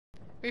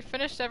We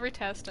finished every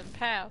test and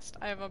passed.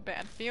 I have a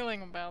bad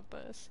feeling about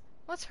this.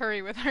 Let's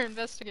hurry with our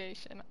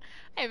investigation.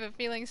 I have a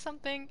feeling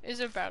something is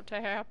about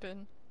to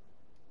happen.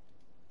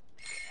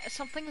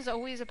 Something is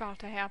always about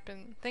to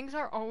happen. Things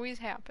are always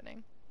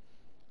happening.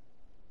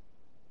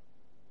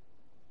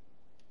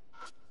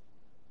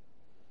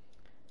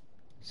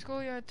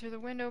 Schoolyard through the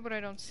window, but I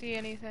don't see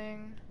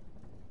anything.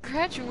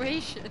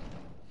 Graduation!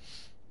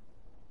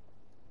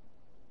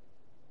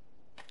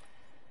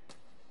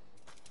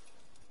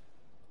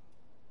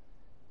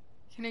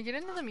 Can I get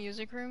into the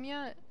music room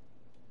yet?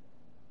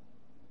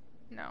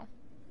 No.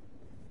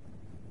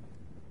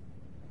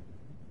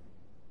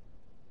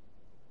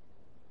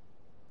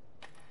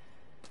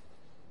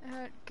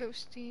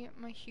 Ghosty,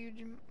 my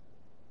huge...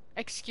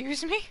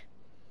 Excuse me?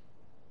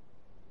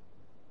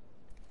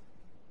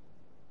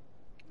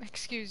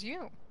 Excuse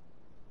you.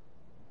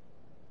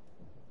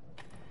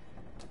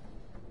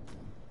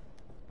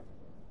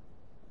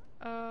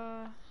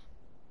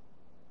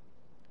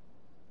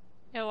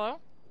 Hello?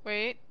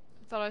 Wait.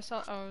 I thought I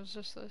saw- oh, it was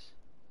just this.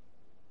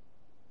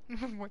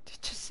 What did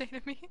you say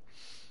to me?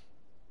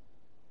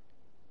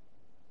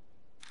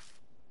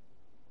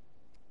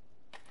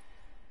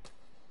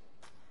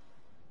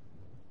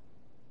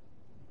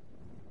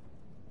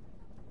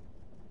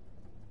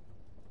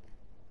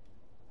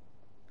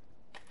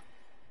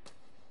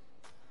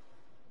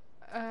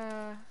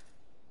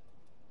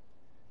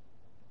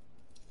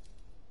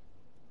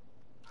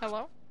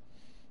 Hello?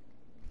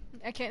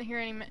 I can't hear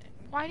any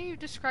why do you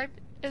describe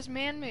it as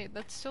man-made?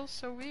 That's still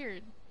so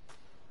weird.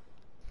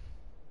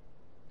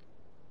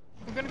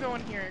 I'm gonna go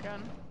in here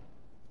again.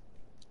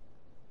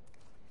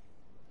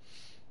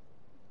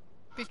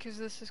 Because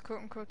this is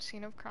quote-unquote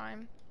scene of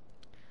crime.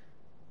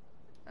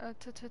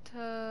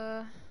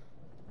 Ta-ta-ta.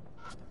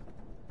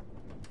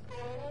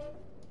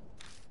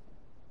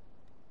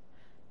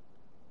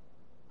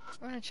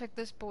 I'm gonna check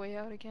this boy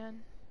out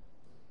again.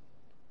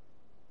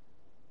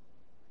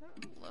 Oh,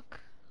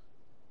 look.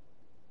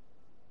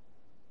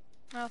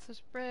 Mouth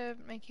is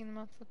ribbed, making the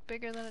mouth look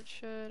bigger than it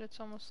should. It's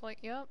almost like,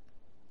 yep.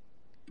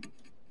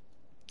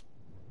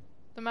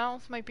 The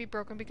mouth might be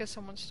broken because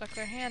someone stuck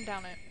their hand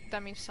down it.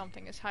 That means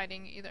something is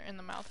hiding either in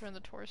the mouth or in the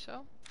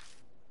torso.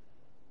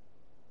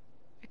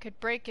 I could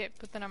break it,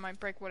 but then I might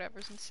break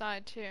whatever's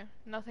inside too.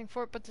 Nothing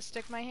for it but to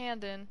stick my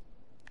hand in.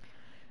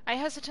 I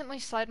hesitantly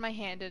slide my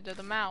hand into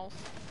the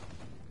mouth.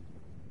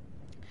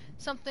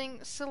 Something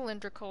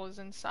cylindrical is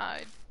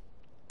inside.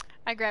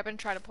 I grab it and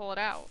try to pull it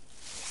out.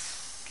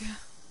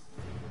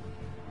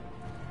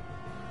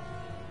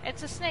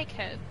 It's a snake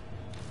head.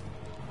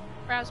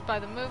 Roused by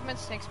the movement,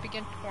 snakes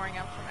begin pouring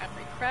out from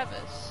every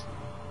crevice.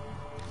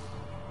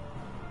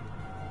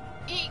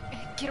 Eek!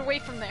 Get away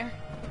from there!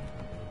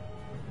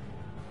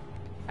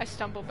 I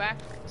stumble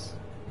backwards.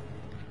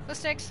 The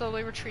snakes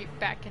slowly retreat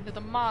back into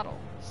the model.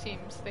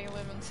 Seems they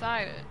live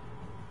inside it.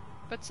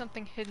 But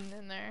something hidden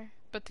in there.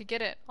 But to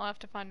get it, I'll have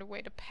to find a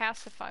way to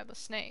pacify the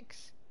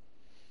snakes.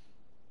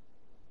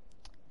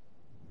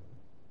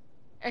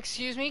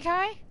 Excuse me,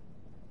 Kai?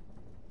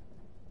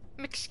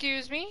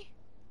 Excuse me?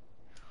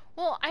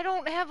 Well, I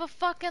don't have a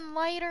fucking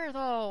lighter,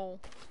 though.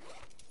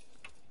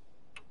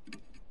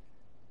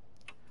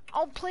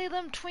 I'll play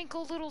them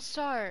Twinkle Little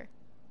Star.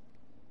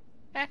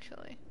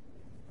 Actually.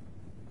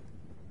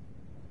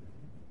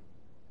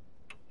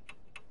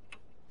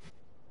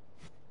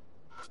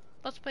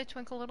 Let's play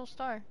Twinkle Little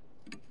Star.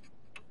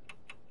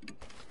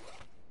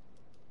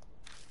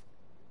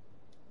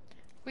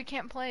 We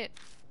can't play it.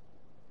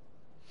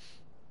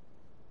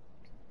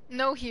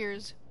 No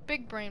here's.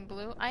 Big brain,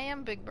 Blue. I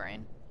am big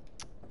brain.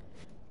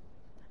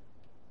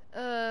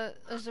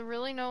 Is there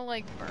really no,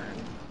 like, burn?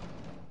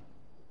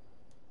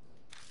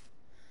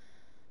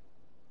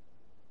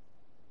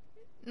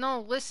 No,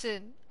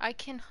 listen. I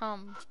can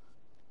hum.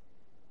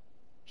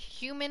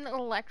 Human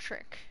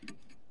electric.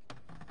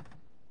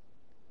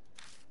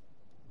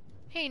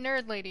 Hey,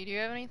 nerd lady, do you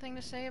have anything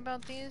to say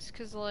about these?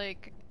 Cause,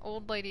 like,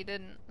 old lady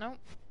didn't. Nope.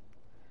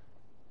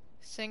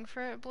 Sing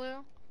for it,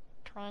 Blue.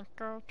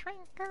 Twinkle,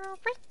 twinkle,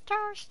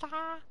 little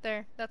star.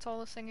 There, that's all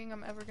the singing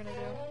I'm ever gonna do.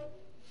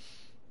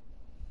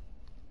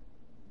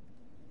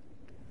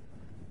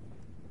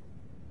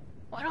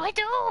 What do I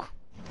do?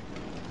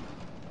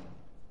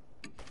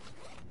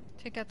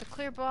 Take out the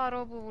clear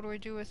bottle, but what do I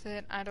do with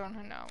it? I don't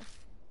know.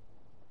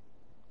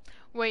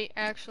 Wait,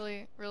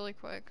 actually, really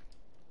quick.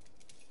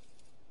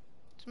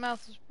 His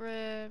mouth is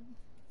red.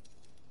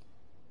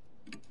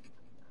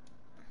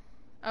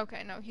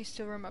 Okay, no, he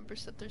still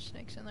remembers that there's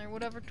snakes in there.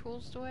 Whatever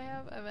tools do I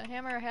have? I have a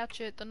hammer, a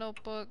hatchet, the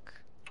notebook.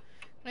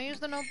 Can I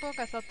use the notebook?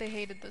 I thought they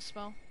hated the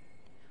smell.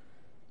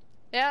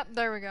 Yep,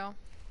 there we go.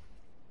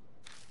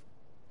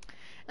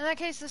 In that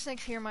case, the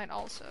snakes here might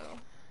also.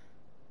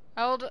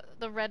 I hold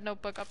the red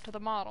notebook up to the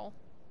model.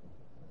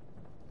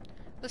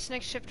 The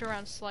snakes shift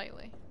around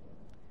slightly.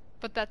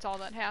 But that's all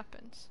that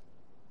happens.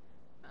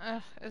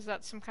 Is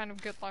that some kind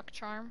of good luck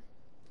charm?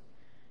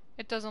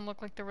 It doesn't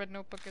look like the red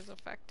notebook is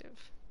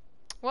effective.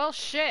 Well,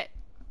 shit!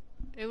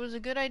 It was a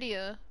good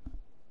idea.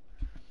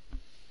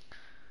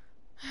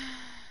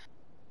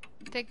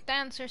 Take the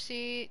answer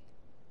seat.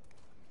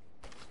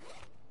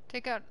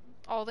 Take out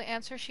all the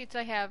answer sheets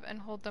I have and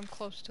hold them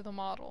close to the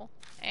model.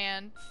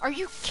 And... Are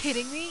you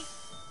kidding me?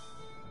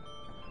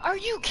 Are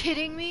you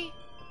kidding me?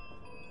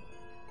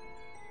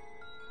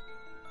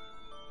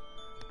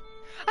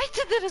 I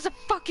did that as a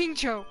fucking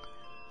joke!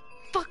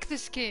 Fuck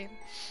this game.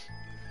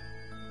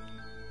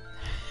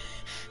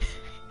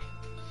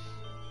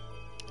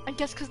 I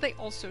guess because they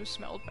also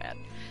smelled bad.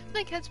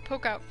 Snakeheads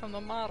poke out from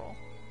the model.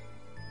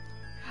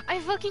 I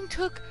fucking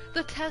took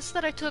the test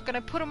that I took and I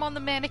put them on the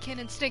mannequin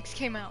and snakes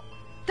came out.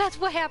 That's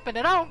what happened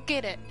and I don't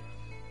get it.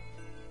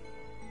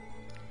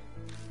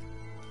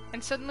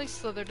 And suddenly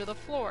slither to the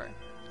floor.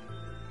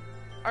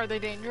 Are they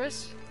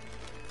dangerous?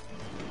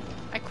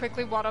 I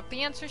quickly wad up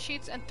the answer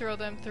sheets and throw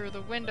them through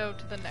the window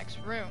to the next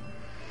room.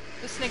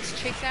 The snakes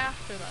chase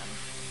after them.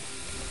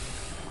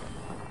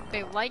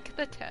 They like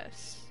the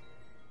test.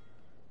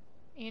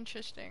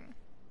 Interesting.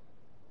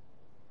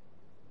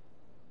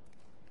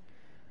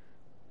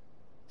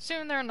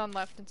 Soon there are none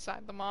left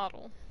inside the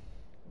model.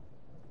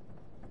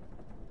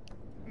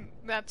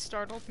 That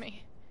startled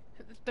me.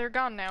 They're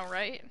gone now,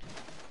 right?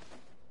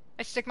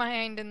 I stick my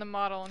hand in the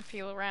model and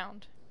feel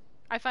around.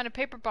 I find a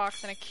paper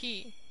box and a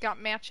key.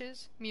 Got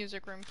matches,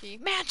 music room key.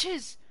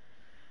 Matches!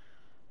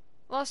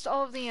 Lost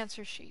all of the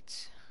answer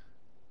sheets.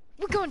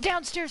 We're going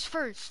downstairs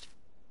first!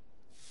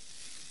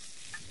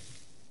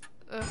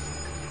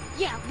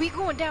 Yeah, we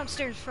going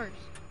downstairs first!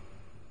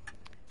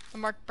 The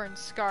mark burns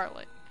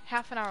scarlet.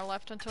 Half an hour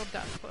left until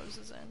death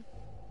closes in.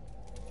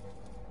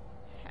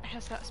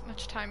 Has that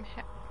much time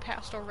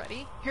passed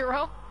already,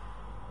 hero?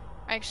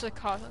 I actually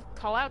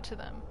call out to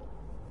them.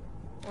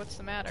 What's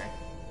the matter?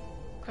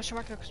 Question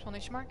mark,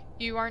 exclamation mark?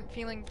 You aren't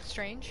feeling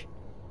strange?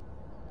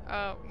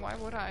 Why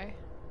would I?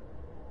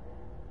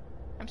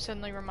 I'm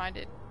suddenly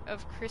reminded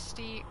of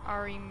Christy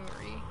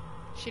Arimuri.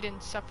 She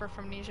didn't suffer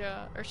from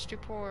amnesia or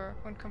stupor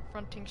when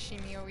confronting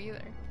Shimio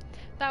either.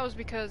 That was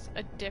because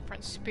a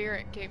different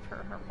spirit gave her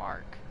her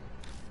mark.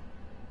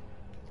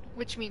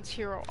 Which means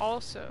hero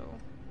also.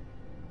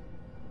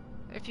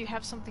 If you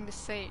have something to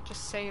say,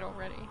 just say it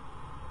already.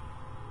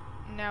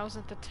 Now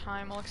isn't the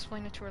time, I'll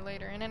explain it to her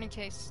later. In any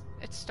case,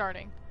 it's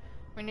starting.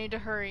 We need to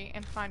hurry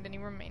and find any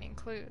remaining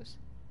clues.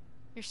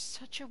 You're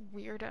such a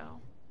weirdo.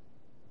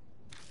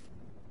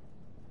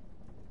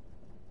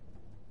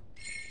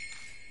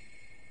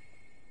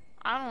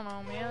 I don't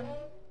know, man.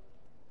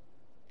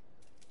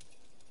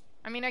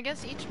 I mean, I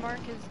guess each mark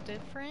is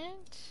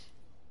different.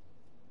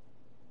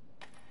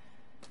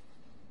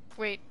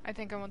 Wait, I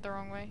think I went the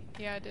wrong way.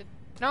 Yeah, I did.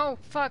 No,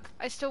 fuck!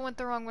 I still went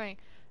the wrong way.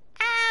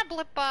 Ah,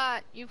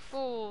 Blipbot! You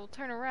fool!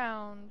 Turn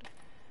around.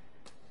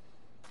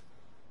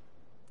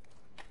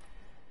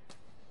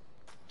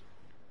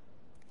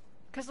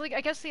 Cause, like, I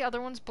guess the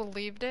other ones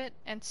believed it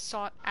and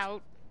sought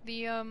out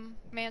the,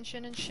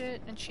 mansion and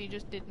shit, and she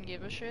just didn't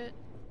give a shit.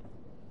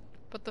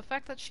 But the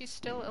fact that she's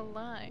still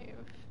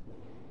alive...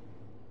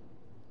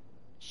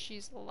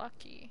 She's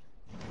lucky.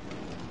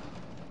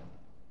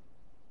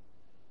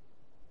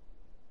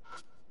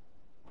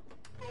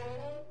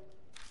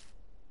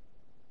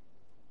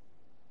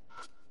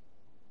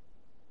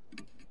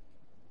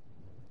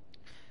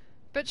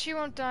 But she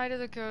won't die to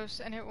the ghost,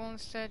 and it will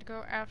instead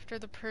go after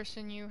the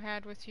person you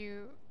had with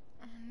you.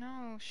 Oh,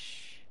 no,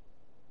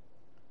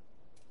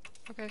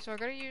 Okay, so I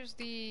gotta use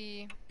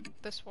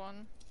this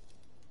one.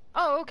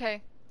 Oh,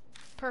 okay.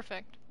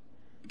 Perfect.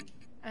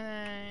 And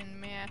then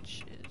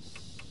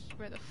matches.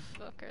 Where the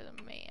fuck are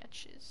the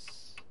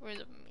matches? Where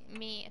the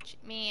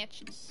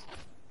matches?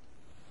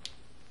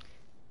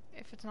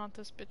 If it's not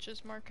this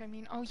bitch's mark, I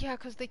mean. Oh yeah,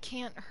 because they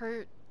can't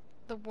hurt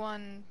the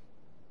one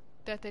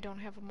that they don't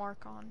have a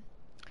mark on.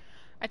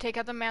 I take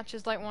out the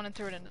matches, light one, and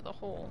throw it into the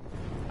hole.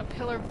 A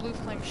pillar of blue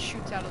flame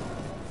shoots out of the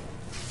hole.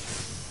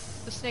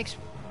 The snakes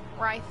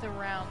writhe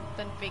around,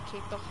 then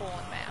vacate the hole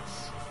en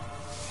masse.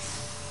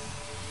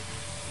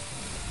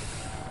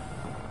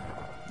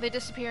 They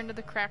disappear into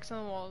the cracks in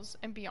the walls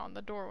and beyond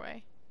the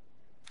doorway.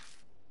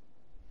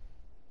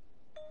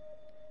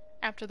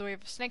 After the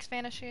wave of snakes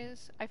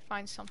vanishes, I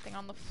find something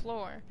on the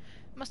floor.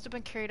 It must have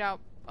been carried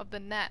out of the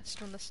nest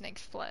when the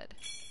snakes fled.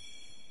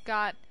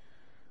 Got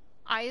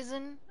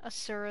Aizen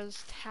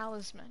Asura's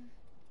talisman.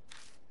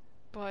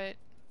 But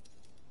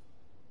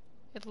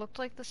it looked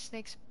like the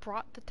snakes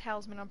brought the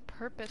talisman on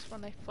purpose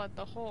when they fled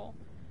the hole.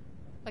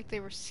 Like they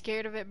were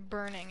scared of it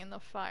burning in the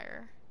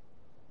fire.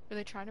 Were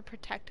they trying to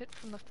protect it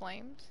from the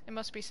flames? It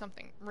must be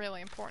something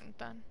really important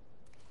then.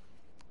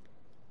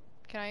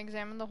 Can I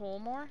examine the hole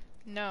more?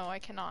 No, I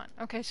cannot.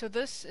 Okay, so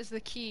this is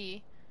the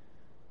key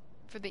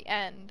for the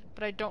end,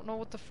 but I don't know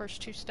what the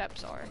first two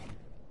steps are.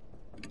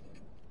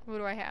 What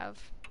do I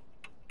have?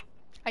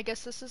 I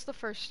guess this is the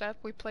first step.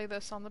 We play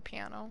this on the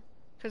piano.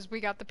 Because we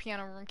got the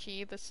piano room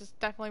key. This is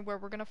definitely where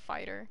we're gonna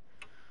fight her.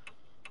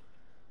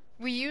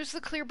 We use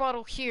the clear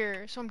bottle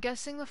here, so I'm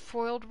guessing the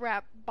foiled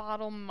wrap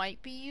bottle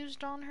might be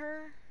used on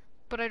her.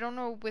 But I don't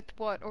know with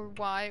what or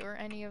why or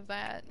any of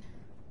that.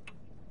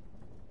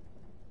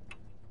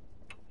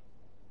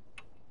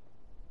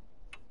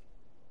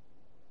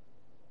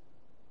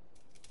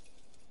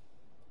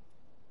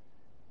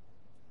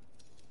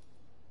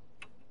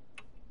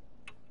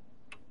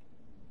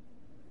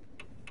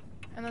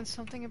 And then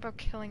something about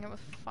killing it with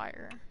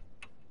fire.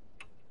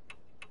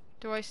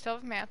 Do I still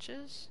have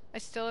matches? I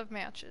still have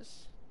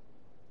matches.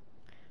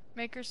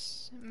 Make her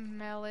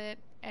smell it,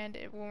 and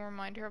it will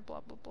remind her of blah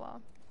blah blah.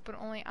 But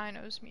only I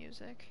knows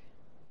music.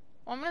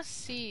 Well, I'm gonna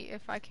see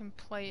if I can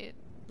play it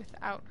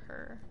without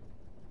her.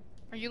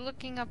 Are you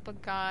looking up a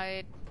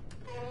guide?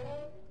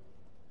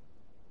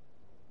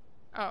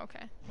 Oh,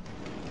 okay.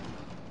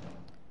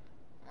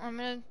 I'm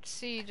gonna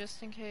see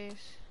just in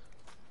case.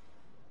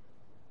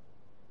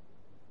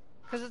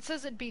 Because it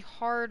says it'd be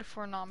hard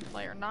for a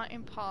non-player, not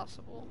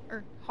impossible.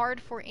 Or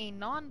hard for a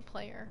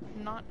non-player,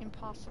 not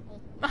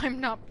impossible. I'm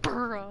not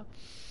Burra.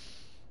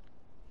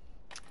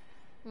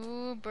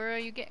 Ooh, Burra,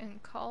 you getting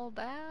called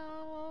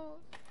out?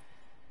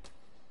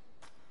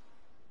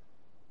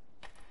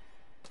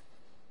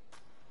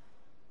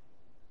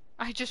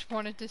 I just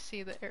wanted to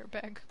see the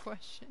airbag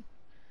question.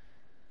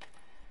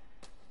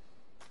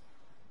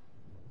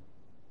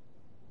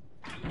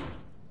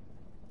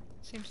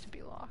 Seems to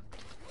be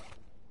locked.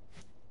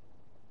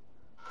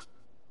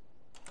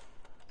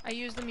 I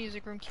use the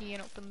music room key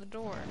and open the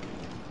door.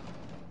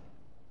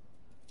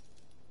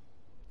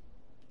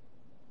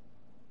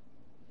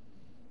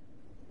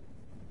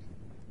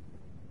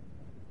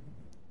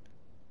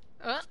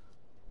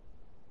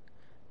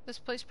 This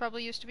place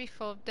probably used to be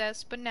full of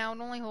desks, but now it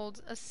only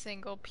holds a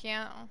single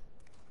piano.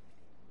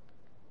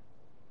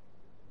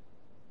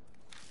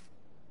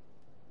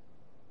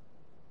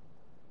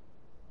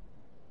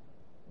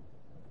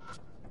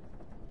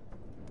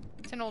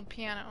 It's an old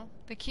piano.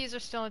 The keys are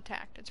still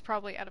intact. It's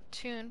probably out of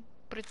tune,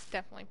 but it's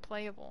definitely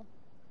playable.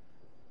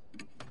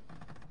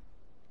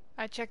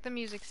 I checked the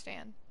music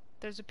stand.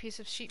 There's a piece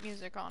of sheet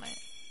music on it.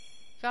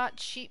 Got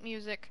sheet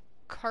music,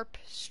 carp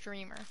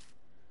streamer.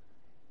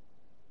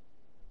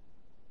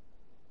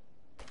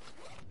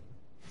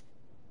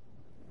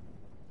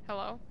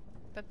 Hello?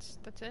 That's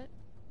it?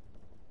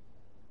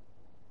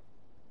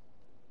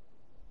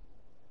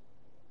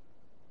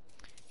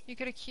 You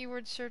could a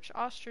keyword search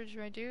ostrich,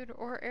 my dude,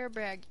 or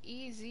airbag.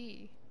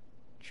 Easy.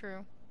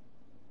 True.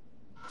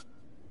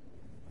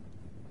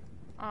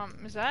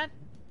 Is that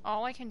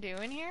all I can do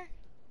in here?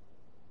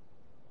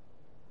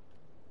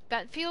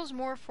 That feels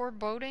more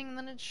foreboding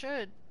than it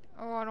should.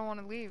 Oh, I don't want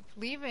to leave.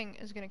 Leaving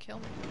is gonna kill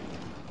me.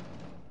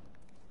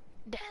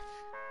 Death.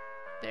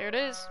 There it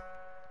is.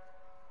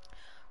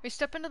 We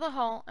step into the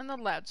hall and the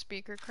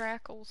loudspeaker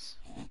crackles.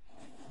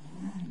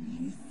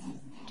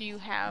 Do you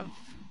have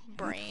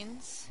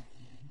brains?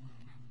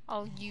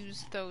 I'll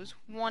use those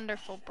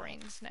wonderful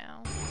brains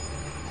now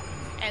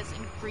as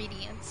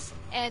ingredients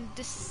and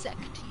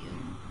dissect you.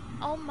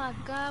 Oh my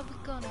god,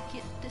 we're gonna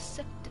get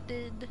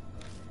dissected.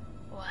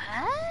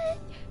 What?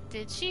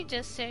 Did she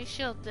just say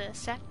she'll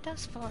dissect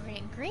us for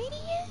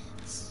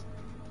ingredients?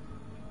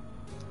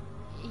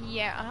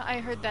 Yeah, I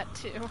heard that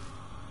too.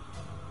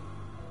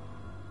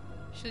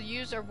 She'll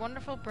use our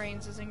wonderful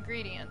brains as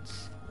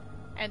ingredients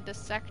and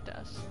dissect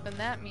us. Then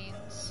that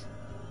means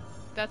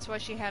that's why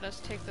she had us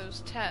take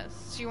those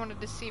tests. She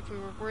wanted to see if we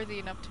were worthy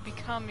enough to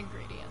become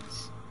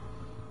ingredients.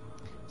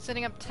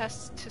 Setting up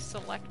tests to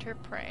select her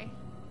prey.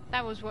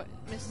 That was what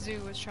Miss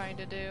Zoo was trying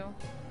to do.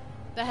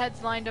 The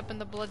heads lined up in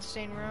the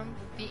bloodstained room.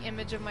 The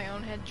image of my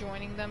own head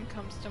joining them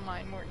comes to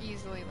mind more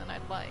easily than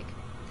I'd like.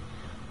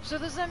 So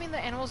does that mean the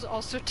animals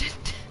also did?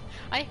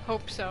 I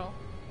hope so.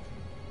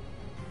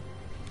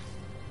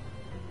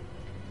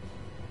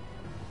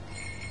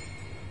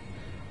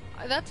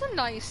 That's a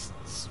nice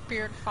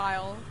spirit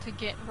file to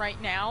get right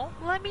now.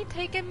 Let me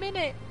take a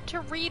minute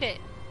to read it.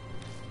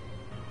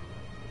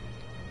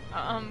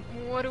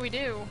 What do we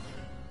do?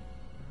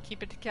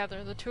 Keep it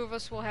together. The two of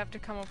us will have to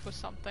come up with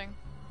something.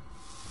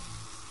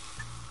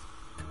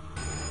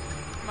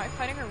 Am I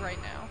fighting her right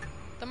now?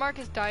 The mark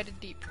has dyed a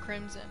deep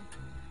crimson.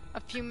 A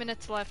few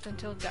minutes left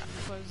until death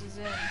closes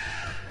in.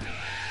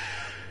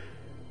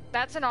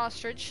 That's an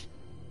ostrich.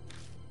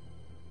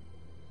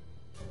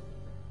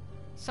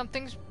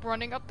 Something's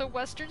running up the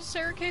western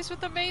staircase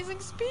with amazing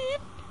speed.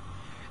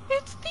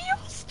 It's the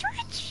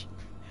ostrich!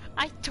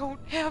 I don't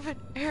have an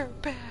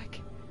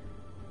airbag.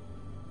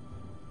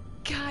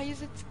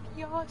 Guys, it's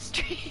the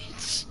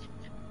ostrich.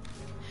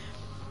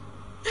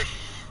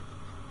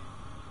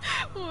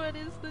 What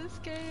is this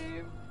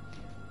game?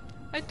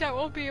 I doubt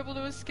we'll be able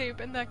to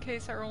escape. In that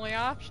case, our only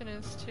option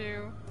is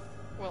to...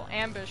 we'll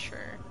ambush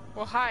her.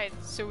 We'll hide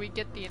so we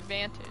get the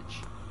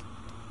advantage.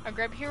 I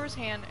grab Hero's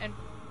hand and...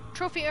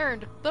 Trophy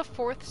earned! The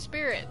fourth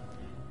spirit!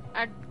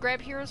 I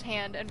grab Hero's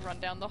hand and run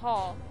down the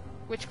hall.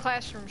 Which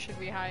classroom should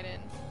we hide in?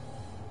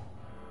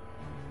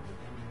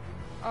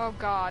 Oh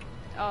god.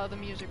 The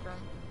music room.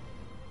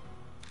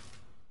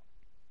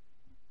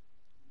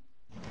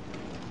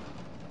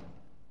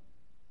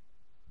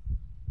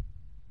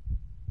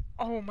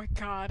 Oh my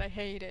god, I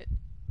hate it.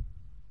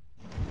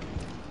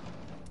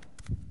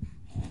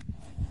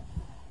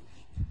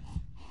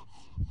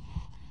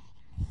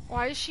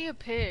 Why is she a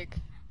pig?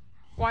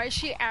 Why is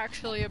she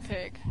actually a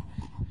pig?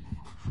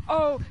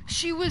 Oh,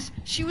 she was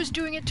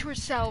doing it to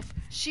herself.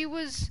 She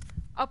was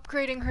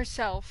upgrading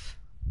herself.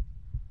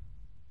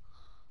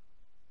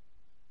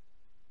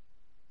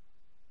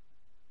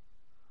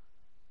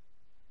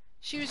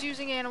 She was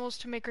using animals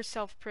to make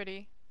herself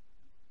pretty.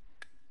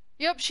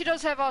 Yep, she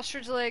does have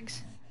ostrich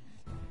legs.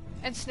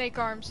 And snake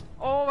arms.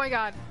 Oh my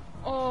god.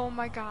 Oh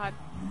my god.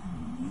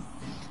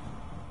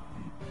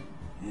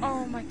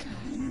 Oh my god.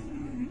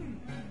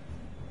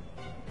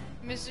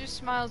 Mizu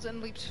smiles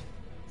and leaps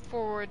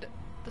forward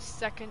the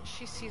second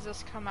she sees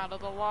us come out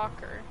of the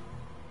locker.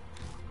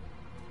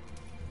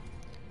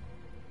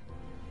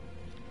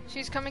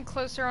 She's coming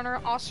closer on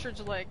her ostrich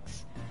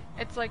legs.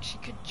 It's like she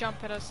could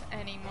jump at us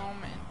any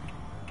moment.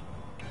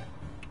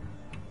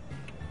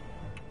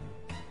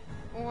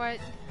 What?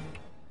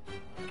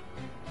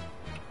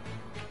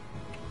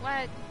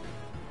 What?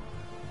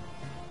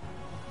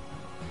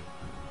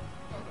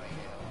 Oh my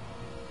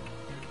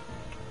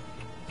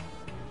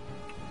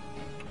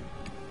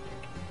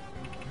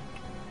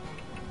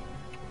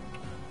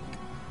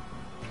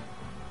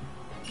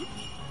god.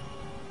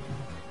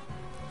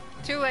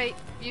 Too late.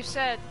 You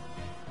said.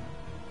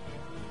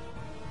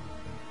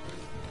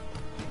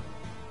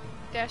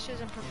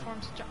 Dashes and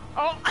performs a jump.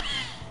 Oh!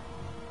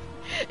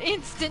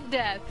 Instant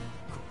death.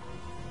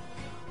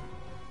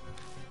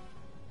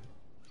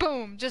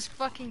 Boom! Just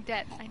fucking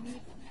dead. I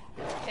need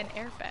an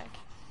airbag.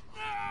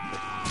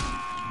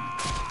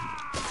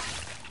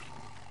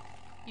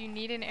 You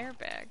need an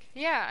airbag.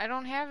 Yeah, I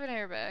don't have an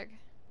airbag.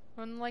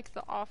 Unlike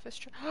the office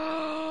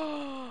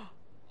oh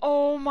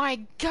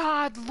my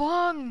god,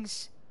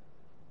 lungs!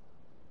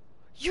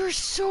 You're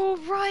so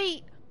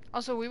right!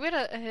 Also, we would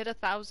have hit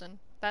 1,000.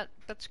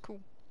 That's cool.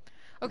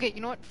 Okay,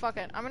 you know what? Fuck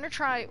it. I'm gonna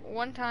try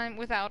one time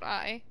without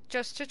I,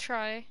 just to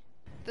try.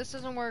 If this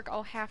doesn't work,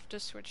 I'll have to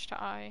switch to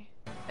I.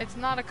 It's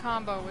not a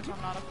combo, which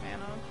I'm not a fan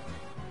of.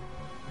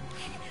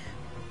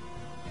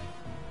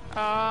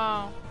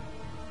 Oh.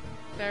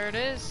 There it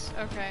is.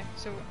 Okay,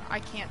 so I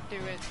can't do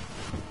it.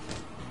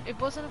 It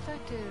wasn't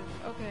effective.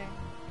 Okay.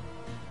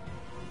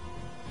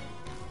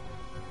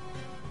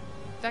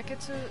 That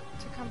gets to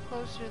come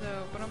closer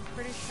though, but I'm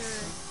pretty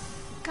sure...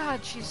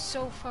 God, she's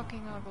so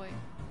fucking ugly.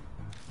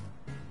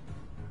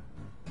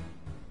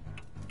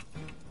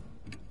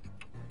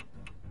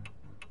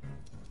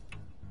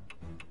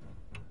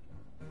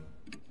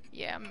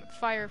 Yeah,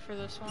 fire for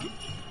this one.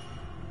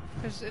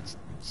 Because it's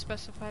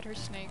specified her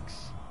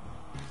snakes.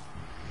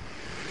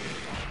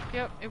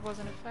 Yep, it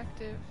wasn't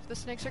effective. The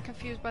snakes are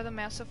confused by the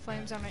massive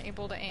flames and are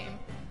unable to aim.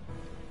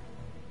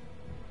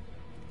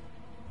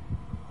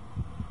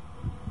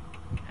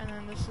 And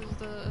then this is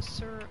the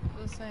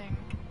thing.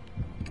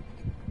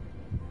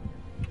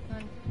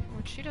 And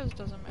what she does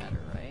doesn't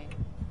matter, right?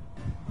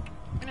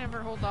 I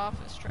never hold off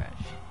as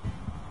trash.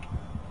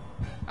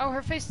 Oh,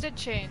 her face did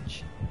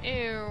change.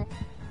 Ew.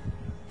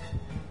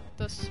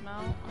 The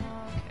smell?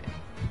 Oh, okay.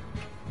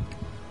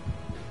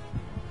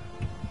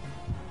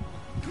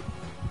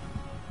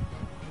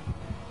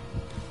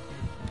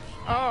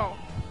 Oh!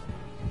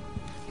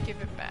 Give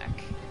it back.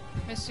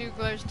 Miss Sue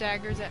glares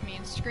daggers at me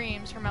and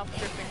screams, her mouth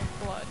dripping with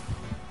blood.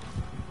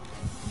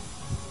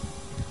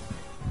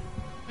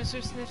 Miss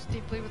Sue sniffs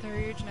deeply with her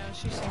huge nose.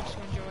 She seems to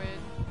enjoy it.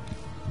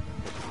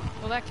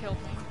 Well, that killed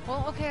me.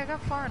 Well, okay, I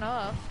got far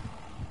enough.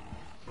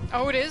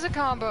 Oh, it is a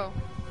combo!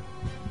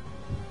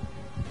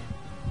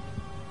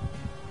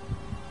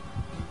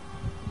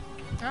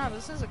 Ah,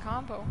 this is a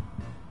combo.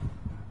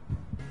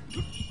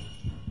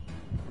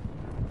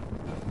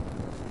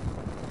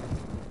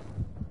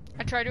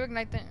 I tried to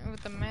ignite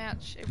with the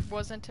match. It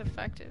wasn't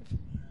effective.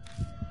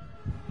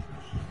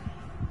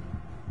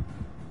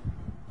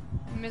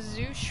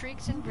 Mizu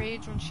shrieks in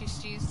rage when she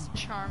sees the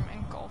charm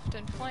engulfed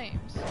in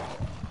flames.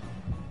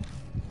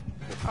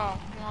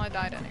 Oh, well, I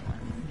died anyway.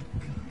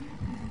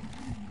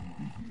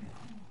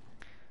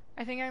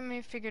 I think I may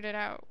have figured it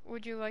out.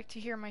 Would you like to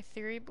hear my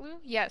theory, Blue?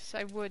 Yes,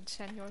 I would,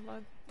 Senor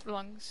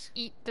Lungs.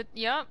 Eat the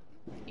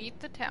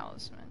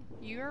talisman.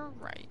 You're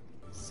right.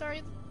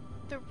 Sorry,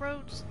 the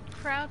road's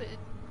crowded.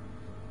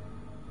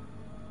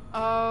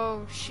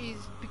 Oh,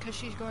 because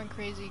she's going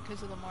crazy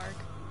because of the mark.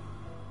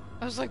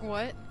 I was like,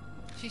 what?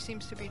 She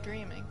seems to be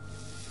dreaming.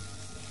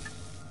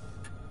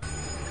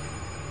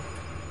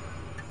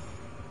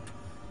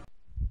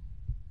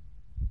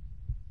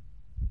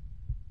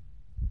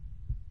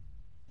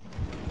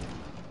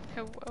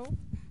 Hello?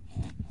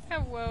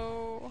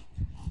 Hello?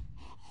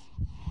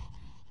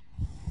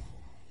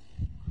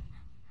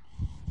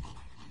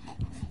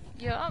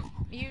 Yup,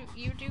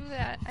 you do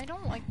that. I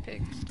don't like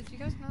pigs. Did you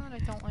guys know that I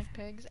don't like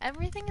pigs?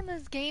 Everything in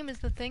this game is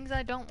the things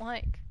I don't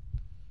like.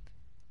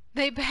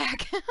 They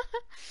back.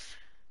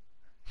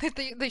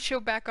 they show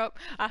back up.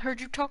 I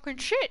heard you talking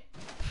shit.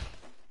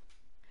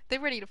 They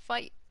ready to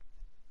fight.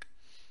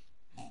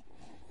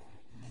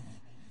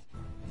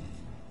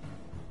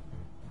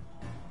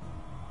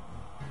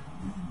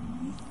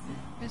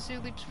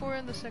 Mizu leaps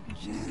forward the second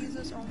she sees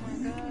us. Oh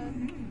my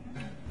god.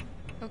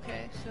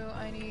 Okay, so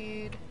I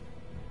need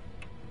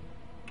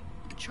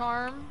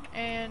charm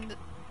and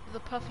the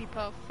puffy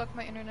puff. Fuck,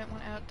 my internet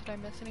went out. Did I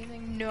miss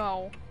anything?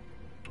 No.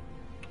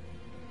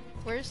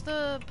 Where's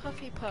the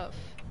puffy puff?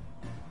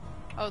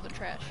 Oh, the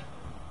trash.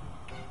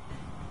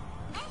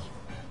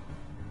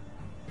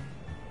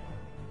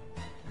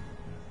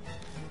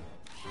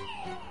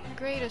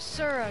 Great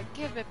Asura,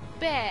 give it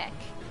back!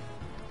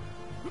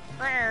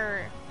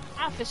 Rrr,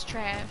 office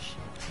trash.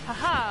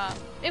 Haha,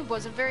 it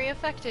wasn't very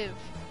effective.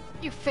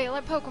 You fail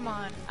at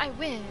Pokemon, I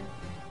win.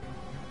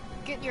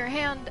 Get your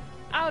hand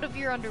out of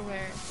your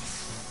underwear.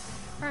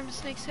 Arm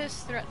Snake's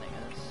hiss threatening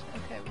us.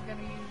 Okay, we're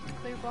gonna use the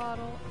clear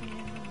bottle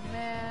and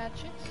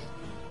matches.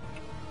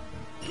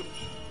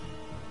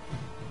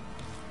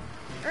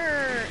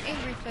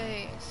 Angry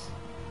face.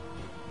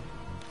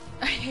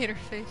 I hate her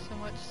face so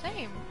much.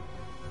 Same.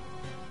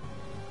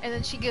 And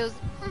then she goes,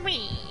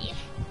 me.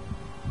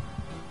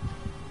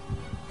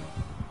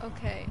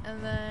 Okay,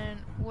 and then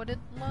what did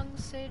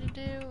Lungs say to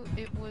do?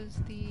 It was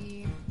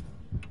the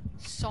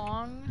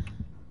song.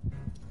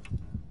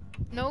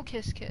 No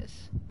kiss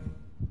kiss.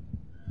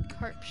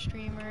 Carp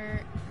streamer.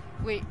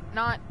 Wait,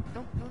 not.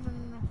 No.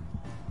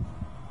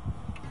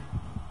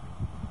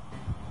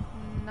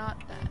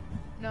 Not that.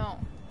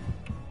 No.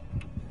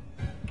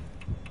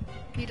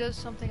 He does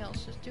something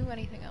else. Just do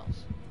anything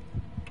else.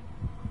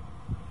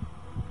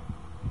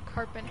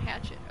 Carp and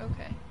hatchet.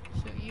 Okay.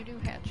 So you do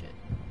hatchet.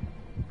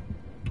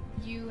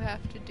 You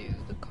have to do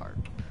the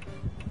carp.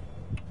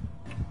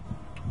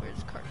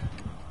 Where's carp?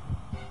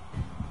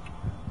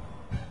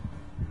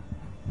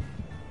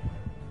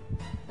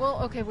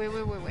 Well, okay,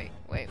 wait.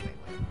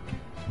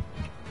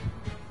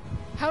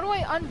 How do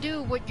I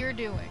undo what you're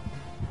doing?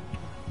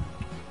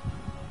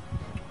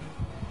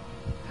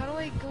 How do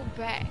I go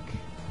back?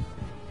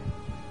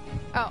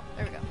 Oh,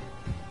 there we go.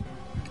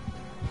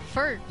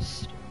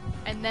 First,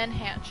 and then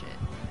hatchet.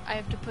 I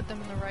have to put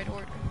them in the right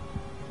order.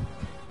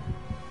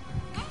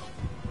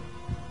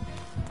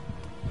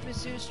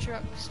 Mizzou's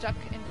truck stuck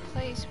in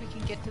place, we can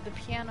get to the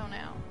piano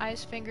now.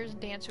 Ai's fingers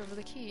dance over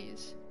the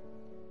keys.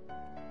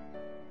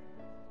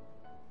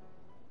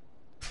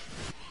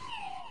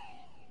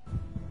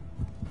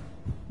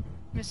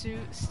 Mizzou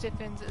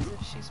stiffens as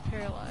if she's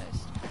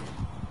paralyzed.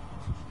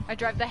 I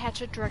drive the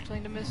hatchet directly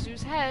into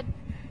Mizzou's head,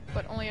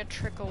 but only a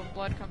trickle of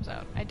blood comes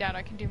out. I doubt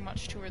I can do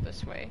much to her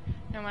this way,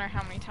 no matter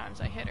how many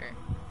times I hit her.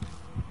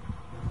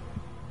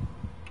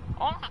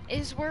 Oh,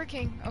 it's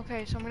working!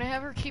 Okay, so I'm gonna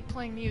have her keep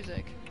playing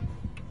music.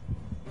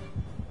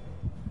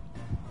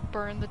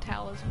 Burn the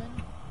talisman.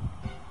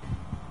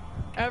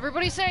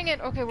 Everybody saying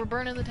it! Okay, we're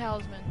burning the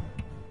talisman.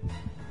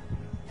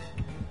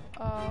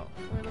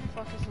 Where the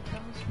fuck is the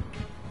talisman?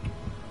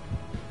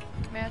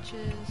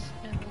 Matches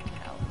and the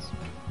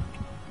talisman.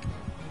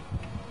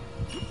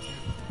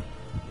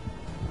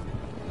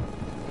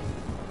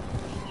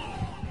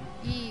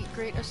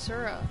 Great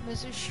Asura.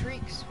 Mizzou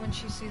shrieks when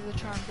she sees the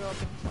charm go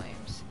up in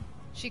flames.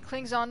 She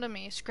clings onto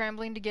me,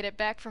 scrambling to get it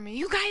back from me.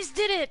 You guys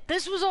did it!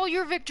 This was all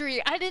your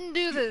victory! I didn't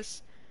do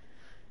this!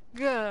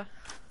 Gah.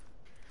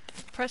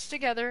 Press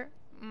together,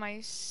 my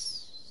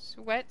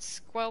sweat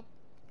squelches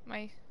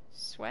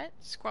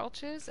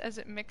as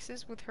it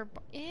mixes with her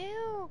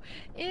ew!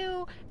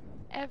 Ew!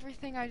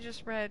 Everything I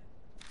just read.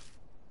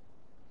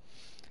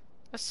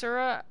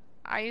 Asura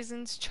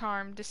Aizen's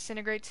charm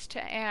disintegrates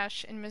to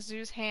ash in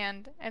Mizzou's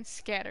hand and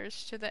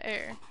scatters to the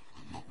air.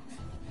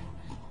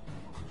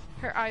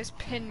 Her eyes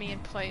pin me in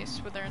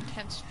place with their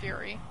intense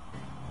fury.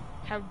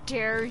 How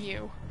dare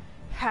you!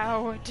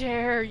 How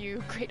dare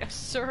you, Great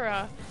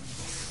Asura!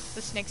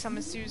 The snakes on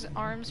Mizzou's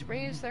arms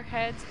raise their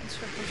heads and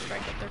swiftly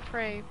strike at their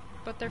prey,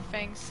 but their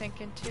fangs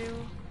sink into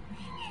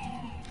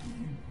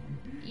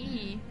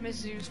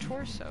Mizzou's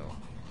torso.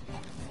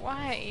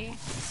 Why?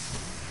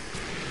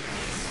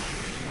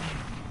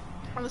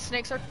 The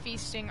snakes are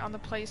feasting on the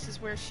places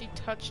where she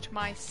touched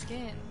my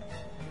skin.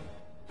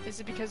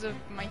 Is it because of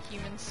my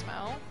human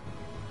smell?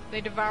 They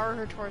devour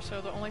her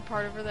torso, the only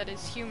part of her that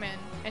is human,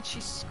 and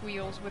she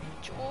squeals with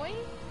joy?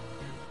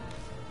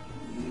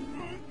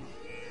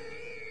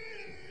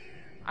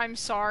 I'm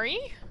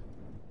sorry?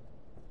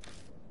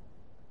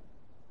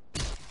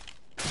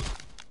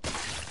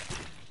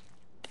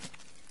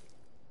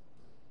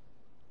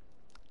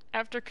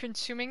 After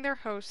consuming their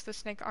host, the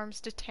snake arms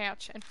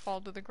detach and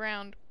fall to the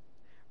ground.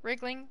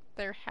 Wriggling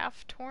their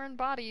half-torn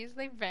bodies,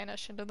 they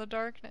vanish into the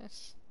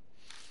darkness.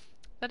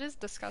 That is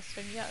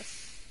disgusting,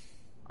 yes.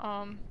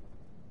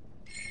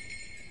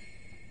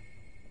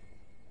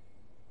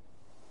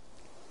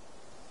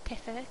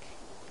 Pathetic.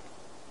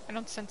 I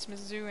don't sense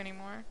Mizzou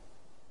anymore.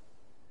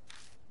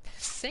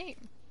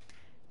 Same.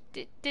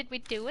 Did we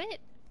do it?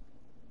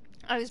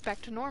 I was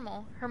back to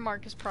normal. Her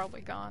mark is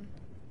probably gone.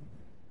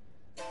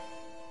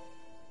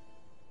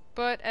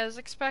 But, as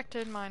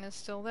expected, mine is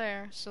still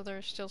there, so there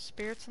are still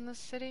spirits in this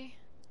city.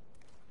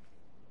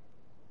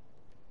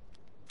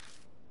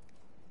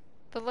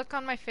 The look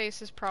on my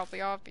face is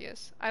probably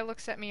obvious. I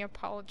looks at me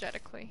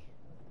apologetically.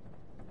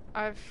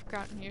 I've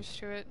gotten used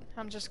to it.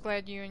 I'm just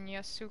glad you and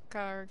Yasuka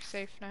are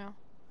safe now.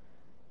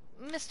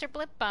 Mr.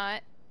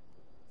 Blipbot.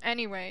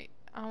 Anyway,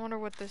 I wonder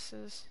what this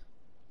is.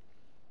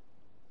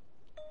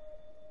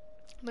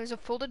 There's a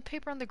folded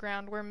paper on the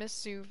ground where Miss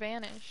Zoo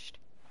vanished.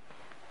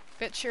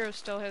 Bet Shiro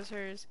still has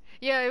hers.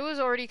 Yeah, it was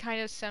already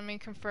kind of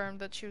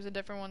semi-confirmed that she was a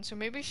different one, so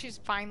maybe she's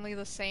finally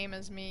the same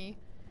as me.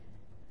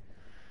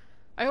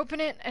 I open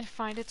it and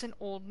find it's an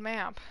old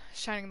map.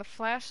 Shining the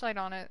flashlight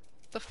on it,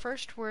 The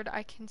first word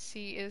I can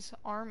see is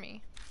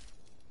army.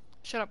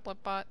 Shut up,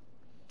 Blipbot.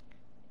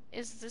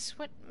 Is this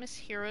what Miss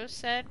Hero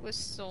said was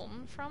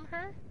stolen from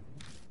her?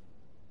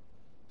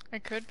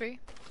 It could be.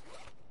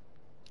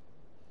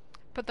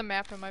 Put the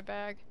map in my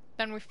bag.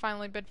 Then we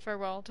finally bid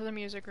farewell to the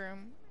music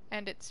room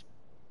and its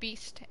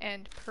beast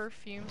and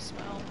perfume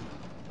smell.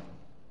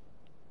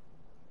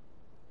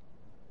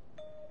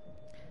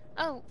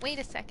 Oh, wait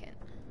a second.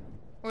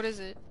 What is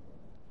it?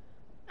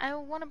 I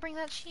want to bring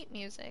that sheet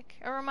music.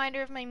 A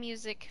reminder of my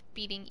music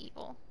beating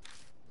evil.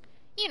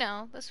 You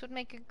know, this would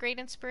make a great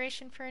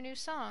inspiration for a new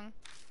song.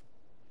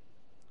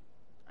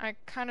 I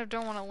kind of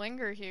don't want to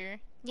linger here.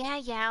 Yeah,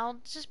 I'll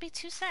just be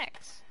 2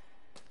 secs.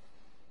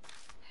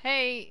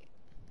 Hey!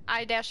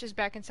 I dashes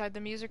back inside the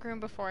music room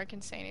before I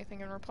can say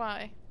anything in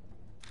reply.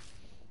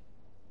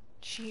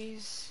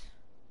 Jeez.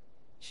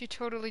 She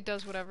totally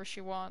does whatever she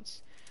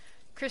wants.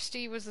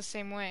 Christy was the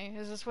same way.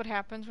 Is this what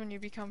happens when you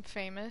become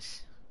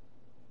famous?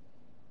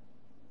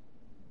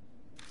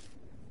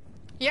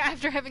 Yeah,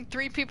 after having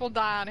 3 people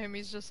die on him,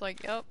 he's just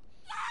like, yup.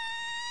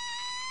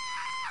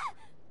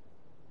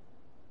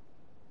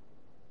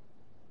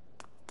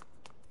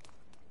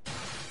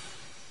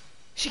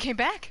 She came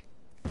back!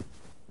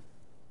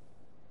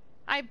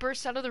 I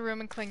burst out of the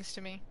room and clings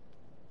to me.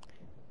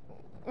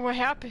 What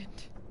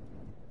happened?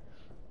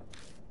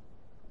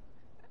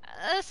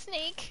 A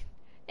snake.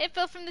 It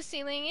fell from the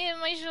ceiling, hit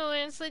my shoulder,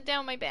 and slid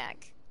down my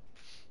back.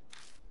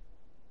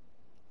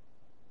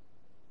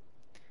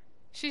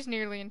 She's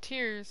nearly in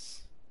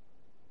tears.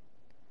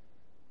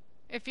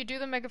 If you do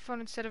the megaphone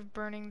instead of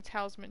burning the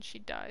talisman, she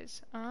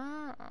dies.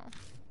 Oh.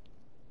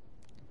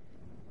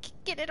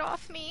 Get it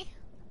off me.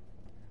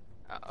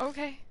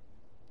 Okay.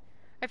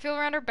 I feel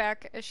around her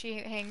back as she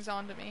hangs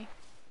on to me.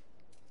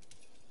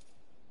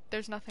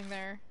 There's nothing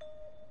there.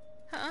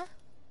 Huh?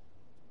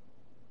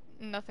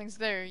 Nothing's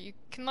there. You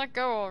can let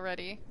go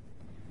already.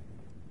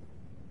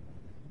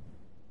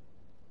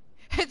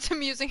 It's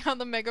amusing how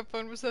the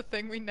megaphone was the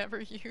thing we never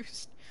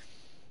used.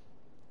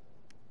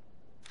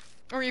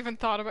 Or even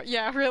thought about.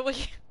 Yeah, really.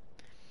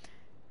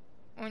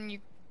 When you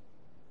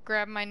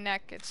grab my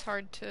neck, it's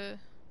hard to...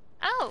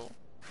 Oh!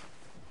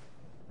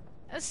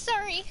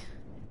 Sorry.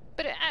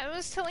 But I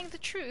was telling the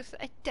truth.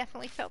 I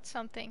definitely felt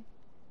something.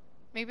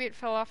 Maybe it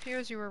fell off you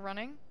as you were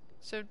running?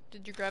 So,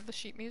 did you grab the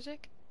sheet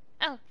music?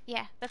 Oh,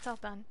 yeah, that's all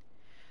done.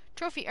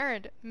 Trophy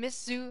earned. Miss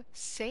Zoo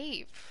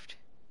saved.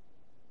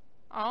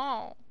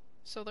 Oh.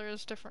 So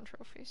there's different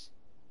trophies.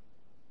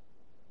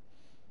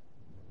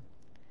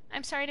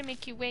 I'm sorry to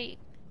make you wait.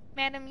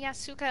 Madam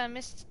Yasuka and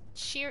Miss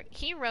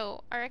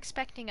Hero are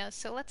expecting us,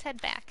 so let's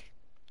head back.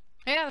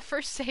 Yeah, the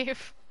first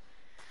save.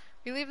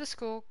 We leave the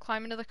school,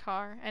 climb into the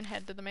car, and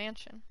head to the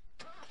mansion.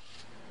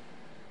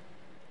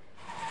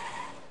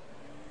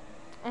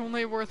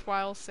 Only a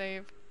worthwhile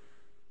save.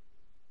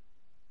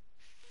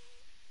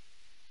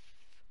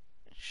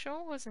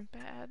 Show wasn't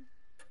bad.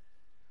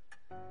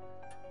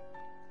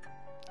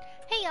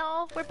 Hey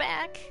y'all, we're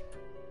back.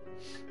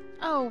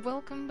 Oh,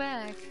 welcome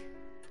back.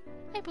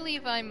 I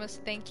believe I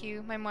must thank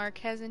you. My mark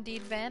has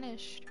indeed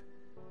vanished.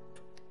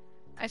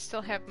 I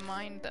still have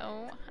mine,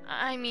 though.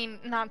 I mean,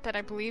 not that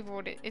I believe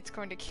it's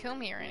going to kill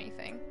me or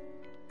anything.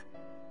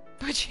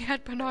 But she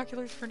had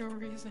binoculars for no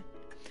reason.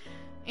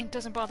 It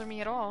doesn't bother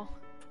me at all.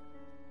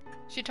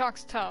 She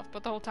talks tough,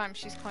 but the whole time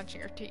she's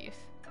clenching her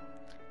teeth.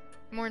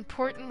 More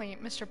importantly,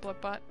 Mr.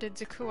 Blipbot, did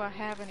Zakua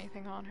have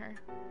anything on her?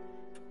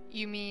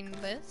 You mean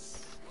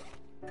this?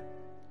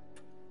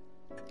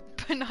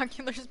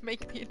 Binoculars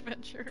make the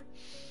adventure.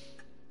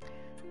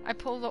 I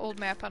pull the old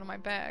map out of my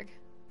bag.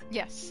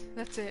 Yes,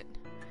 that's it.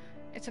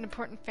 It's an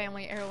important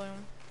family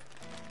heirloom.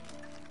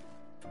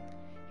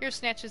 Here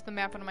snatches the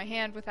map out of my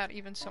hand without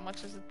even so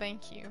much as a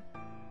thank you.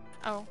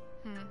 Oh,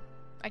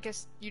 I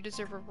guess you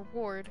deserve a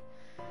reward.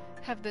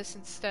 Have this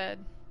instead.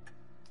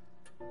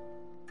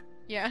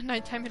 Yeah,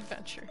 nighttime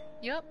adventure.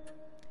 Yup.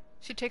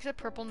 She takes a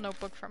purple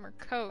notebook from her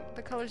coat.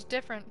 The color's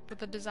different, but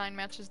the design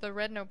matches the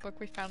red notebook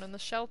we found in the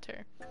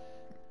shelter.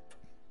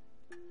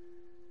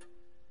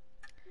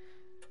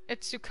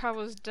 It's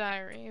Tsukawa's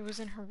diary. It was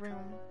in her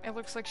room. It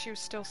looks like she was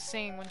still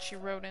sane when she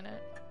wrote in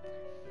it.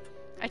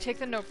 I take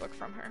the notebook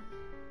from her.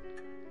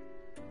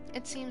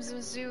 It seems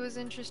the zoo is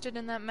interested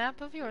in that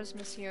map of yours,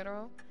 Miss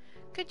Hiro.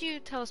 Could you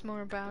tell us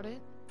more about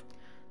it?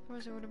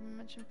 Otherwise I would have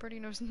mentioned Birdie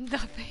knows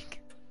nothing.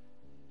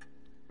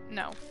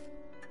 No.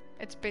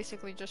 It's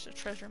basically just a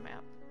treasure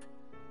map.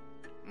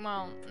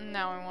 Well,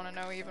 now I want to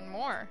know even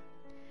more.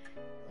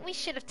 We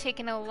should have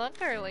taken a look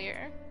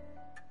earlier.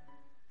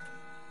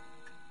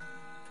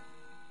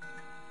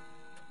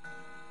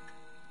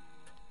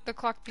 The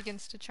clock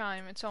begins to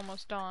chime. It's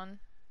almost dawn.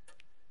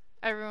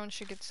 Everyone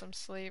should get some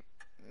sleep.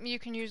 You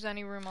can use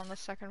any room on the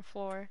second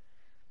floor.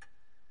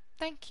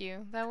 Thank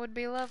you. That would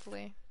be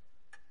lovely.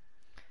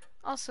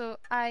 Also,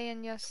 I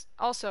and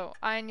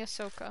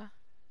Yasoka.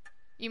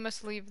 You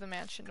must leave the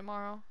mansion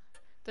tomorrow.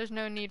 There's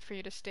no need for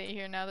you to stay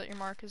here now that your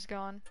mark is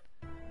gone.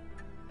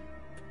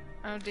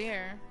 Oh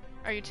dear.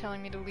 Are you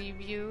telling me to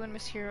leave you and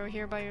Miss Hiro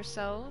here by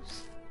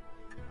yourselves?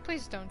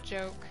 Please don't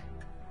joke.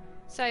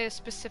 Saya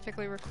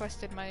specifically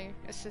requested my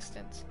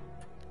assistance.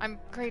 I'm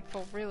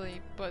grateful,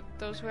 really, but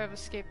those who have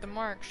escaped the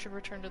mark should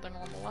return to their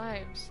normal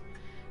lives.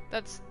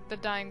 That's the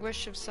dying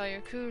wish of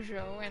Saya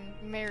Kujo,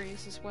 and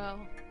Mary's as well.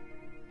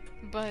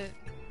 But...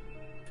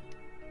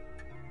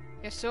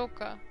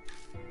 Yasoka,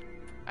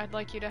 I'd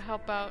like you to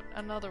help out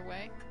another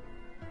way.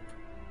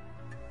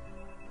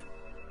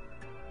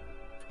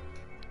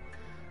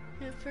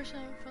 You're the first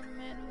time from the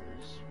man who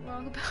was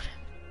wrong about him.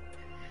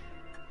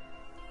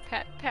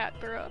 Pat, pat,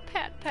 bro,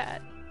 pat,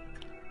 pat.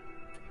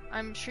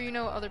 I'm sure you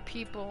know other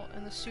people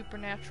in the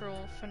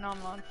supernatural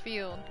phenomenon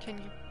field. Can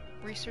you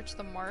research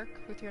the mark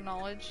with your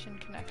knowledge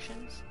and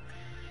connections?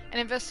 An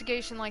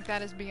investigation like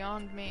that is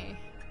beyond me.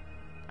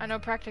 I know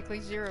practically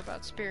zero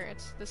about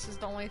spirits. This is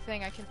the only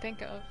thing I can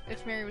think of.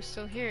 If Mary was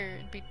still here,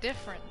 it'd be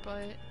different,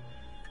 but...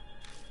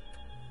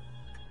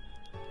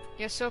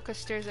 Yasoka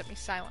stares at me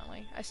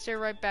silently. I stare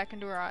right back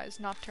into her eyes,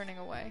 not turning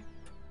away.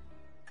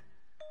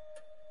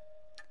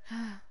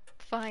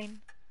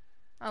 Fine.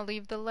 I'll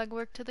leave the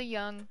legwork to the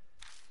young.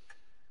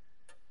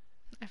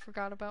 I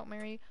forgot about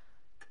Mary.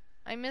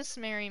 I miss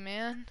Mary,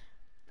 man.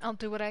 I'll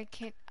do what I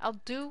can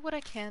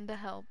to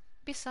help.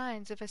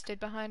 Besides, if I stayed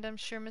behind, I'm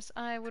sure Miss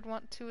I would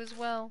want to as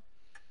well.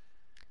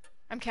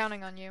 I'm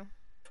counting on you.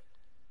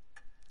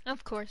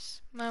 Of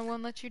course. I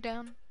won't let you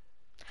down.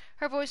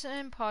 Her voice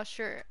and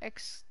posture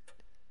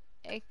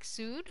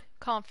exude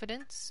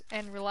confidence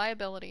and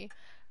reliability.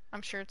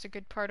 I'm sure it's a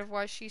good part of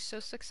why she's so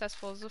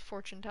successful as a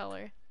fortune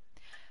teller.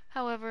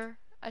 However,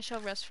 I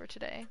shall rest for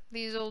today.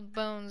 These old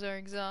bones are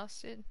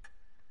exhausted.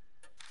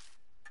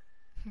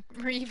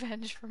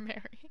 Revenge for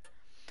Mary.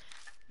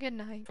 Good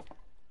night.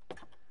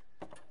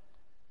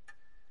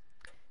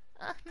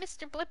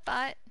 Mr.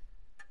 Blipbot.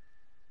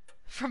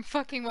 From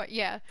fucking what?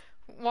 Yeah.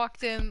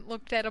 Walked in,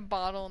 looked at a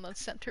bottle, and then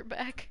sent her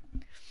back.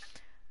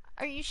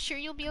 Are you sure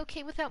you'll be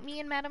okay without me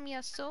and Madame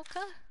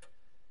Yasoka?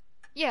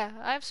 Yeah,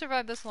 I've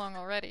survived this long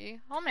already.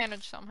 I'll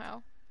manage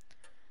somehow.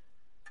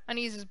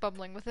 Unease is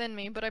bubbling within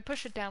me, but I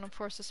push it down and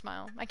force a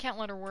smile. I can't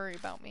let her worry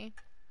about me.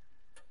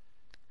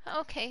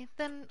 Okay,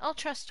 then I'll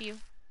trust you.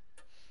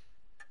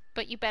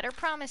 But you better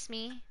promise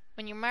me,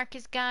 when your mark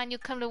is gone, you'll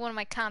come to one of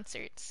my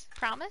concerts.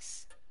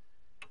 Promise?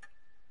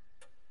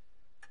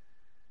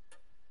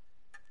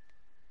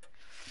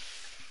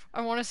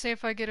 I want to say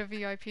if I get a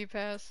VIP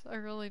pass. I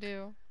really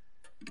do.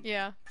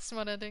 Yeah,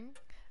 smut ending.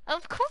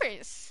 Of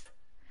course!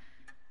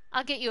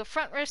 I'll get you a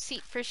front row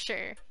seat for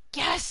sure.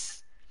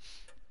 Yes!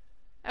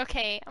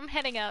 Okay, I'm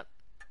heading up.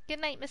 Good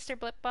night, Mr.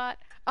 Blipbot.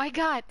 I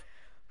got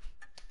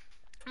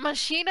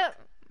Mashida,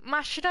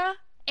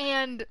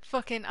 and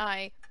fucking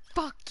I.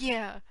 Fuck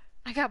yeah!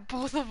 I got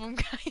both of them,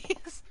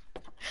 guys.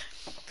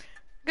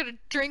 Got a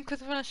drink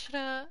with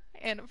Mashida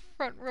and a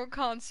front row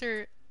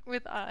concert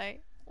with I.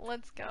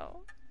 Let's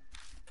go.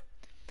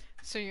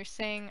 So you're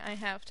saying I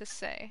have to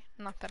say,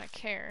 not that I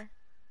care.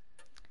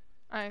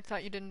 I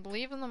thought you didn't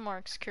believe in the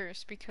Mark's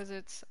curse because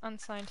it's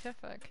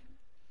unscientific.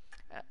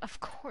 Of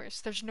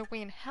course, there's no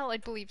way in hell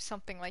I'd believe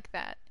something like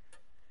that.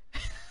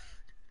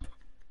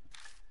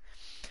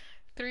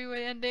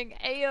 Three-way ending,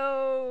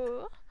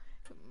 ayo!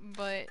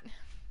 But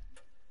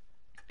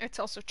it's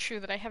also true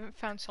that I haven't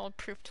found solid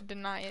proof to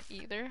deny it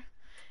either.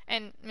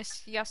 And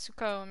Miss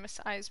Yasuko and Miss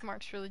Ai's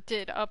marks really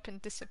did up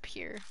and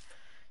disappear.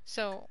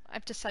 So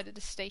I've decided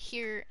to stay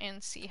here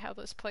and see how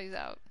this plays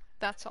out.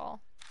 That's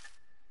all.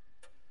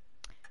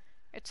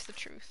 It's the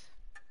truth.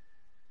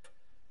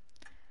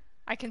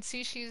 I can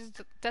see she's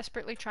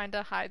desperately trying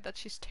to hide that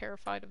she's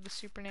terrified of the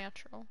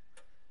supernatural.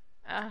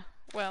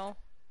 Well,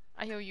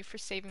 I owe you for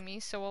saving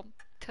me, so I'll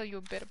tell you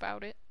a bit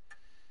about it.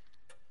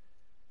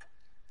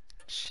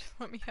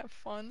 Let me have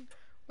fun.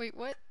 Wait,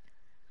 what?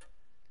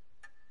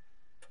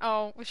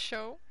 Oh, with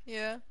show?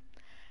 Yeah.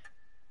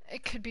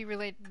 It could be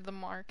related to the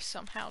mark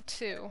somehow,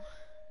 too.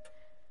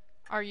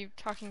 Are you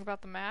talking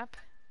about the map?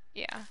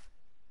 Yeah.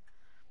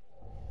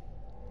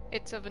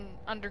 It's of an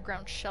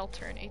underground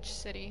shelter in each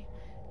city.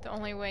 The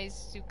only way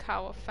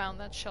Zukawa found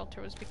that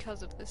shelter was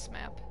because of this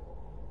map.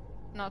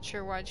 Not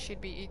sure why she'd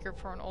be eager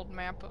for an old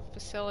map of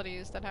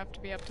facilities that have to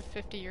be up to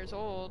 50 years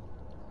old.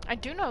 I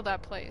do know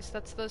that place.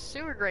 That's the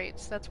sewer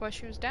grates. That's why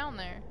she was down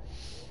there.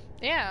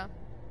 Yeah,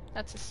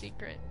 that's a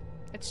secret.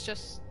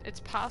 It's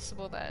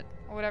possible that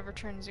whatever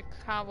turned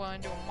Zukawa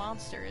into a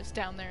monster is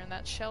down there in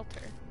that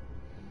shelter.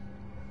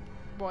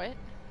 What?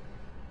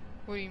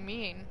 What do you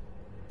mean?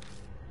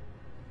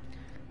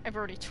 I've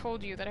already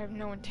told you that I have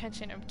no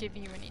intention of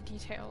giving you any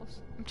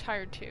details. I'm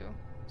tired too,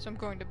 so I'm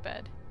going to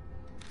bed.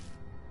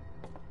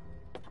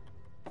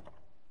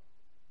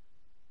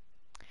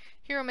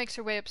 Hiro makes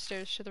her way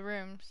upstairs to the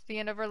rooms. The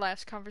end of our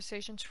last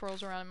conversation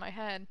swirls around in my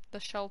head.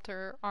 The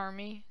shelter,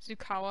 army,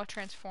 Zukawa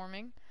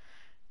transforming,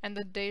 and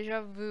the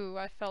deja vu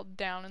I felt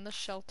down in the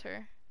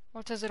shelter.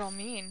 What does it all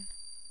mean?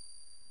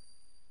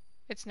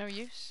 It's no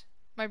use.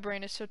 My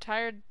brain is so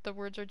tired, the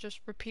words are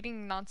just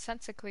repeating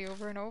nonsensically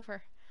over and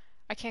over.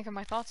 I can't get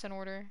my thoughts in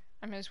order.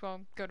 I may as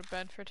well go to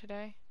bed for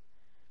today.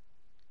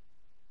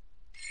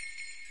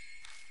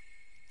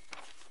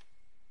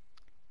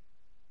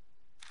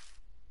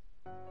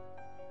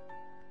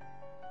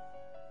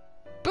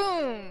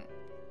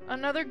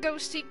 Another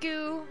ghosty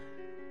goo.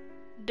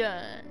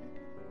 Done.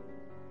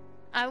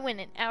 I went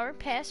an hour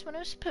past when I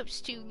was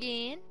supposed to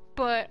again.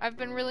 But I've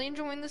been really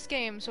enjoying this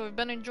game, so I've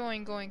been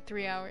enjoying going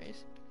 3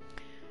 hours.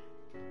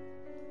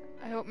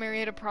 I hope Mary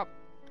had a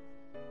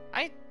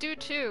I do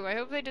too. I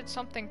hope they did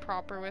something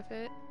proper with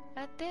it.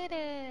 I did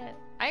it.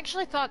 I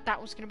actually thought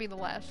that was gonna be the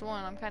last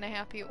one. I'm kinda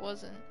happy it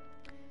wasn't.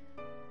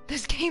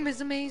 This game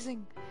is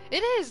amazing.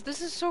 It is! This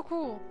is so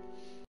cool.